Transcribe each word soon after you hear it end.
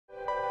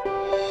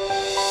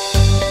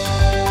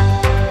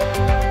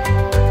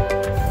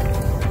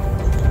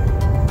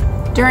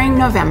During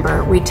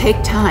November, we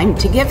take time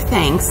to give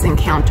thanks and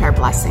count our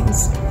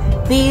blessings.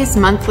 These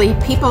monthly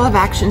People of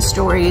Action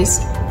stories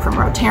from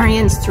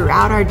Rotarians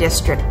throughout our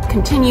district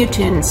continue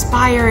to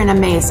inspire and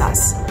amaze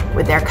us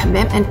with their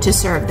commitment to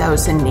serve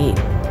those in need.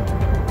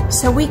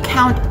 So we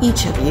count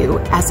each of you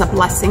as a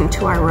blessing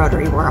to our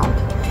Rotary world,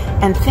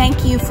 and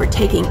thank you for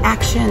taking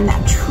action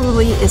that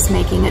truly is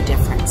making a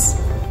difference.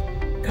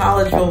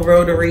 Collegeville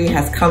Rotary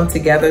has come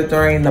together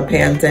during the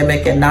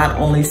pandemic and not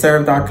only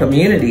served our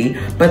community,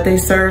 but they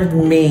served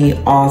me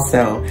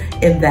also,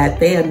 in that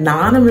they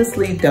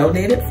anonymously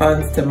donated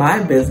funds to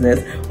my business,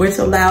 which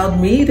allowed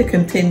me to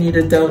continue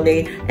to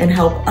donate and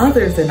help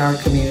others in our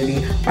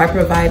community by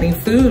providing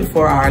food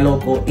for our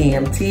local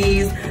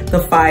EMTs, the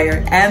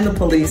fire, and the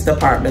police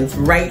departments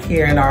right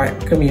here in our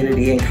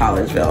community in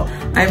Collegeville.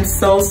 I'm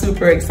so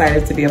super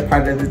excited to be a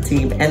part of the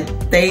team, and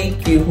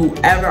thank you,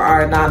 whoever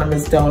our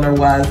anonymous donor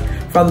was,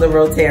 from the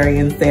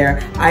Rotarians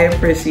there. I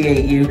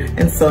appreciate you,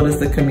 and so does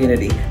the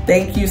community.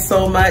 Thank you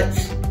so much.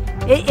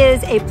 It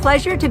is a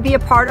pleasure to be a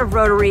part of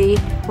Rotary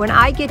when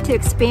I get to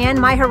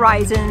expand my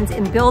horizons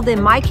and build in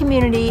my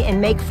community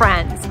and make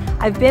friends.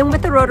 I've been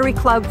with the Rotary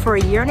Club for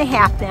 1.5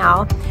 years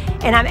now,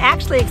 and I'm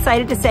actually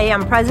excited to say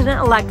I'm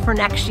president-elect for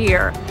next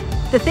year.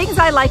 The things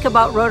I like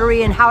about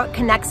Rotary and how it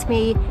connects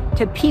me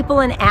to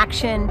people in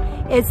action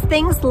is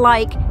things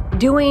like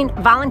doing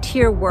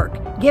volunteer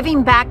work,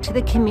 giving back to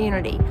the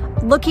community,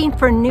 looking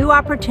for new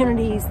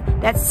opportunities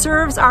that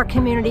serves our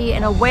community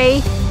in a way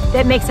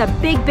that makes a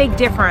big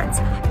difference.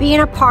 Being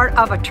a part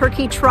of a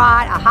turkey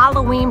trot, a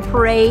Halloween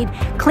parade,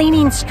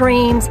 cleaning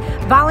streams,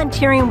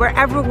 volunteering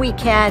wherever we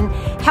can,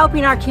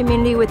 helping our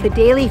community with the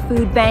daily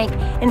food bank,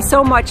 and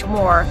so much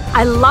more.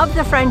 I love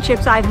the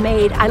friendships I've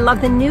made. I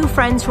love the new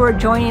friends who are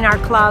joining our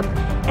club,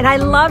 and I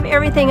love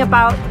everything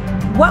about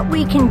what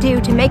we can do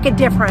to make a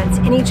difference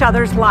in each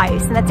other's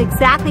lives. And that's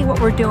exactly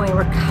what we're doing.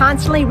 We're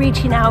constantly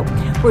reaching out,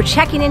 we're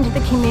checking into the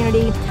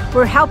community,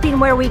 we're helping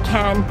where we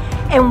can,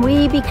 and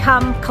we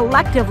become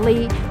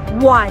collectively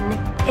one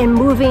in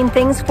moving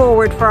things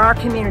forward for our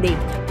community.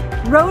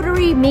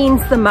 Rotary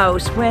means the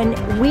most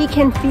when we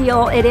can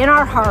feel it in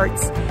our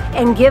hearts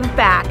and give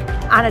back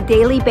on a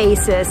daily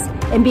basis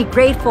and be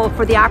grateful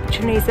for the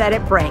opportunities that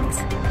it brings.